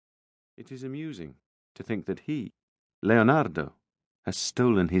It is amusing to think that he, Leonardo, has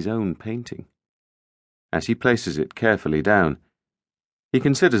stolen his own painting. As he places it carefully down, he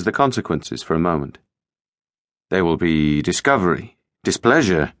considers the consequences for a moment. There will be discovery,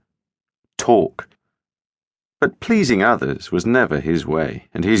 displeasure, talk. But pleasing others was never his way,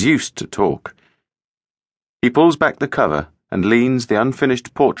 and he is used to talk. He pulls back the cover and leans the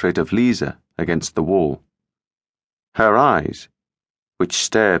unfinished portrait of Lisa against the wall. Her eyes, which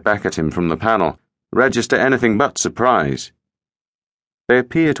stare back at him from the panel, register anything but surprise. They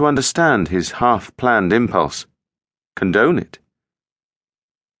appear to understand his half-planned impulse, condone it.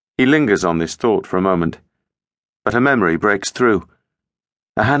 He lingers on this thought for a moment, but a memory breaks through.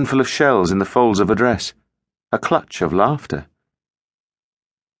 A handful of shells in the folds of a dress, a clutch of laughter.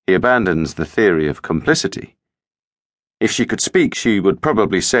 He abandons the theory of complicity. If she could speak, she would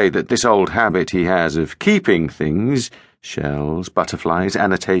probably say that this old habit he has of keeping things, shells, butterflies,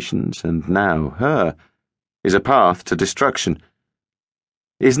 annotations, and now her, is a path to destruction.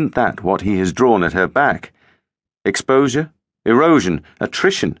 Isn't that what he has drawn at her back? Exposure, erosion,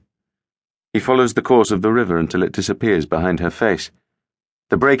 attrition. He follows the course of the river until it disappears behind her face.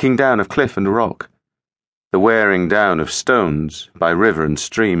 The breaking down of cliff and rock. The wearing down of stones by river and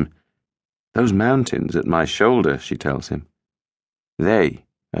stream. Those mountains at my shoulder, she tells him. They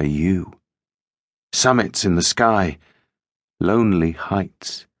are you. Summits in the sky. Lonely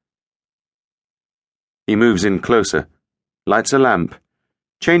heights. He moves in closer, lights a lamp,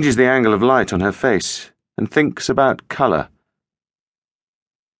 changes the angle of light on her face, and thinks about colour.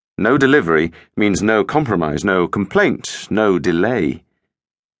 No delivery means no compromise, no complaint, no delay.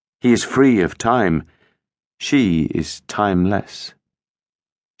 He is free of time. She is timeless.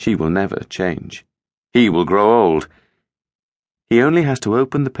 She will never change. He will grow old. He only has to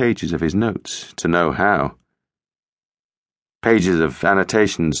open the pages of his notes to know how. Pages of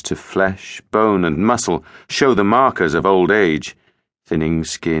annotations to flesh, bone, and muscle show the markers of old age. Thinning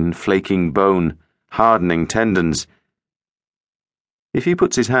skin, flaking bone, hardening tendons. If he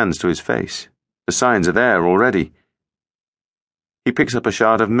puts his hands to his face, the signs are there already. He picks up a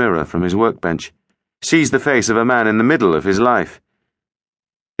shard of mirror from his workbench, sees the face of a man in the middle of his life.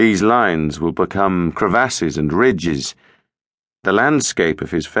 These lines will become crevasses and ridges. The landscape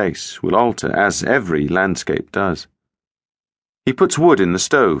of his face will alter, as every landscape does. He puts wood in the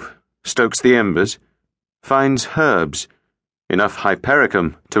stove, stokes the embers, finds herbs, enough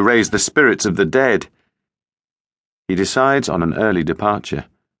hypericum to raise the spirits of the dead. He decides on an early departure.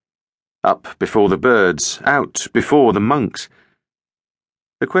 Up before the birds, out before the monks.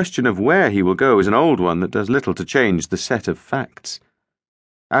 The question of where he will go is an old one that does little to change the set of facts.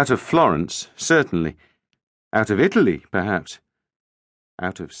 Out of Florence, certainly. Out of Italy, perhaps.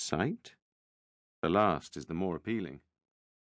 Out of sight? The last is the more appealing.